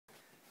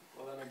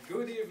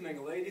Good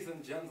evening, ladies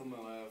and gentlemen.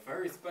 A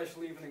very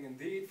special evening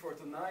indeed for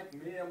tonight.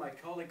 Me and my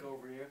colleague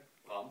over here,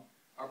 Bram,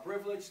 are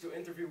privileged to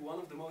interview one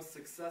of the most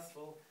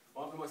successful,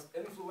 one of the most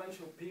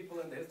influential people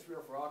in the history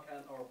of rock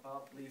and our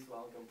pop. Please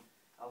welcome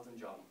Elton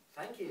John.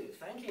 Thank you,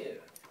 thank you.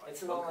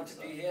 It's an honor to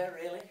be here,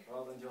 really.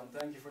 Well then, John,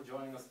 thank you for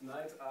joining us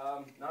tonight.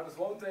 Now this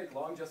won't take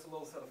long, just a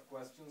little set of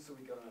questions so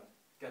we can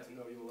get to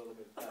know you a little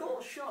bit better. Of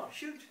course, sure,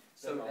 shoot.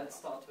 So let's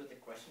start with the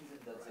questions,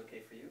 if that's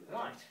okay for you.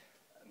 Right.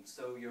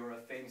 So you're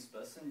a famous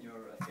person,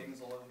 you're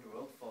famous all over the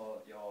world for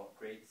your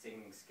great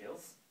singing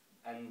skills,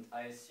 and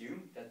I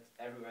assume that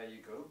everywhere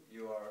you go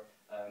you are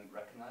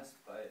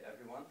recognized by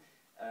everyone,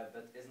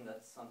 but isn't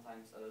that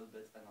sometimes a little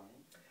bit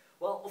annoying?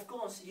 Well, of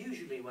course,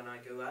 usually when I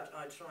go out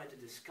I try to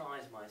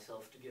disguise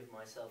myself to give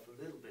myself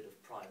a little bit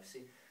of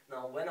privacy.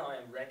 Now when I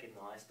am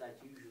recognized, that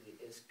usually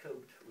is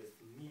coped with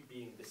me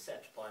being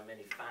beset by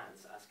many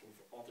fans asking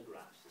for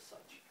autographs as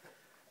such.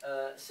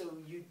 So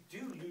you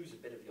do lose a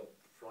bit of your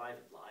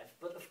private life,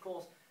 but of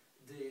course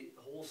the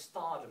whole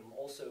stardom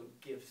also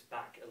gives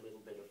back a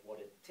little bit of what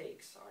it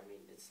takes. I mean,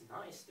 it's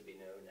nice to be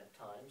known at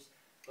times,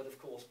 but of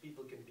course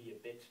people can be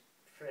a bit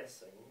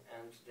pressing,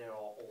 and there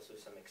are also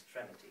some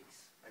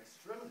extremities.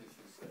 Extremities,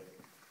 you say?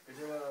 Could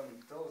you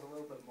tell us a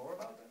little bit more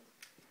about that?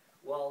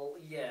 Well,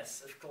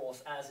 yes, of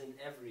course, as in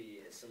every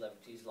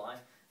celebrity's life,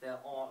 there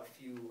are a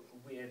few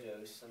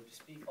weirdos, so to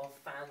speak, or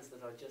fans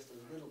that are just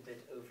a little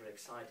bit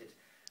overexcited.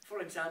 For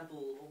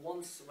example,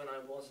 once when I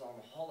was on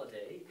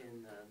holiday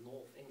in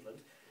North England,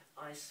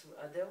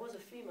 there was a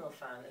female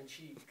fan, and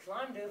she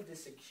climbed over the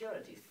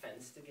security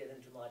fence to get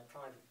into my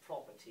private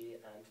property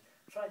and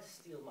tried to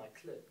steal my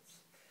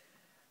clothes.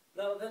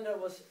 Now then there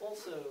was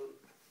also,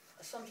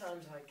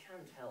 sometimes I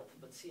can't help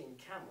but seeing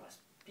cameras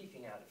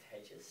peeking out of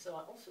hedges, so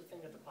I also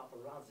think that the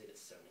paparazzi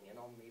is zoning in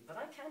on me, but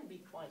I can't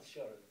be quite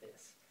sure of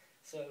this.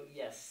 So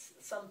yes,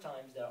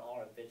 sometimes there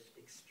are a bit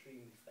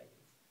extreme things.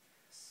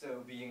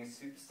 So being a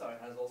superstar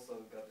has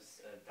also got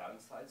its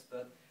downsides,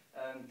 but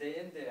day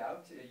in, day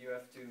out, you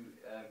have to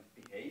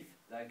behave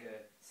like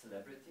a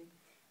celebrity.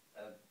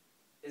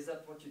 Is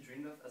that what you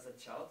dreamed of as a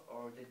child,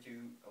 or did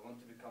you want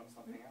to become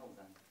something else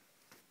then?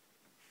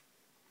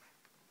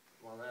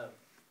 Well, no.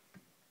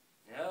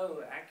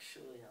 No,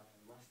 actually, I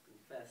must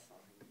confess, I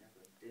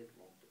never did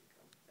want to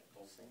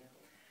become a singer.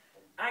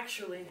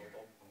 Actually,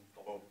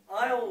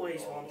 I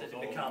always wanted to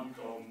become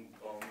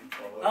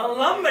a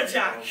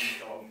lumberjack,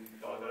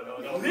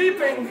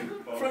 leaping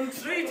from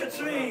tree to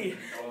tree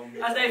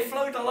as they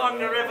float along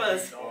the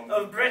rivers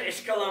of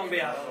British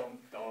Columbia.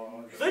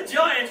 The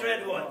giant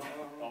redwood,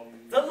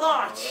 the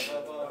larch,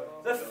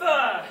 the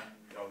fir,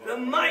 the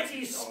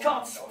mighty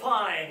Scots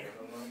pine,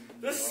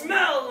 the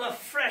smell of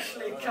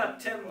freshly cut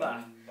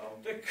timber,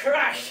 the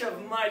crash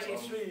of mighty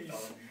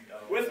trees.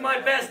 With my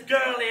best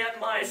girlie at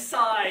my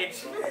side,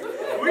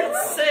 we'd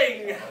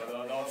sing,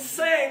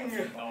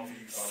 sing,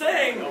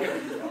 sing.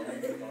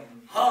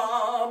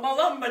 I'm a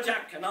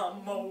lumberjack and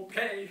I'm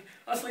okay.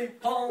 I sleep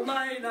all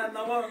night and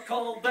I work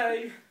all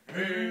day.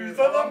 He's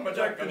a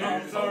lumberjack and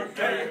he's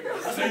okay.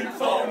 I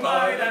sleep all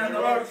night and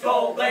I work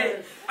all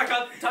day. I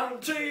cut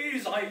down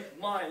trees, I eat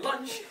my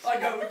lunch, I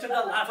go to the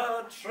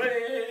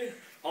lavatory.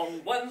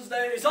 On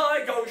Wednesdays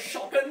I go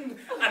shopping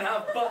and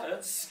have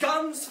buttered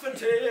scones for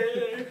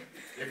tea.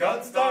 He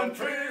cuts down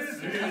trees,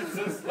 he eats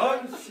his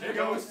lunch, he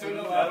goes to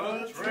the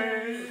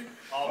lavatory.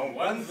 On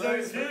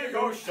Wednesdays he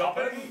goes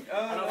shopping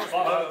and has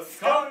buttered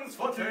scones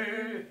for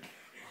tea.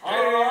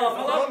 I'm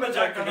a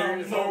lumberjack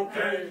and he's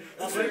okay.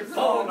 I sleep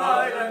all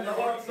night and I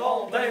work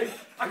all day.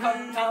 I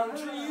cut down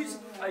trees,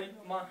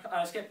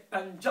 I skip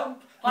and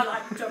jump. I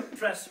like to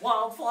press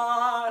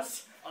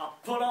wildflowers. I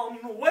put on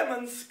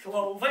women's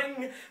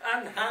clothing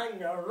and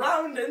hang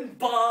around in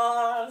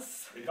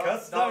bars. He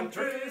cuts down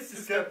trees, he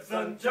skips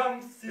and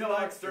jumps, he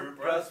likes to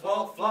press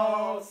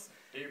wildflowers.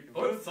 He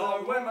puts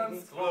on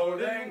women's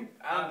clothing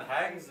and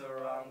hangs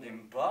around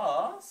in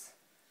bars.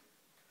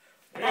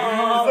 He's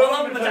a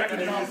lumberjack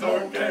and he's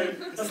okay.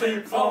 He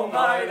sleeps all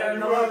night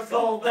and works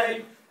all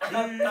day. I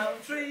cut down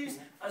trees,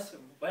 I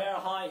wear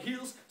high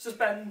heels,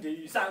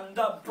 suspenders and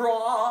a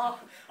bra.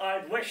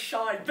 I wish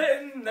I'd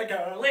been a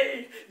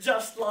girlie,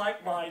 just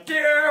like my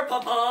dear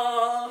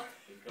papa.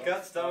 He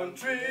cuts down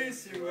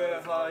trees, he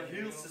wears high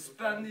heels,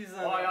 suspenders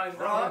and Why, a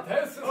bra.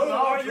 this is Oh,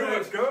 are you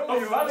a girl? Oh,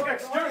 you ask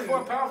excuse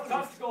for a pair of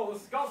testicles,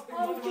 disgusting.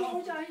 Oh,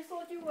 George, I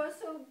thought you were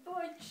so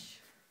butch.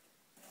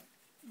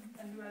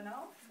 And ran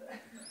off.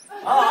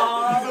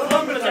 I'm a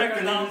lumberjack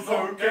and he's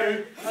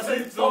okay. I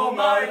sleeps all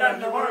night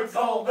and I works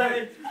all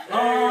day.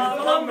 I'm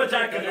a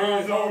lumberjack and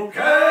he's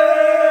okay.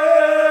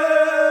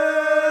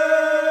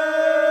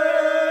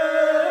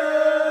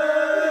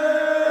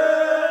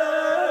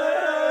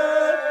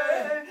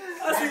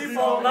 I sleep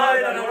all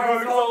night and I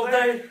work all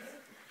day.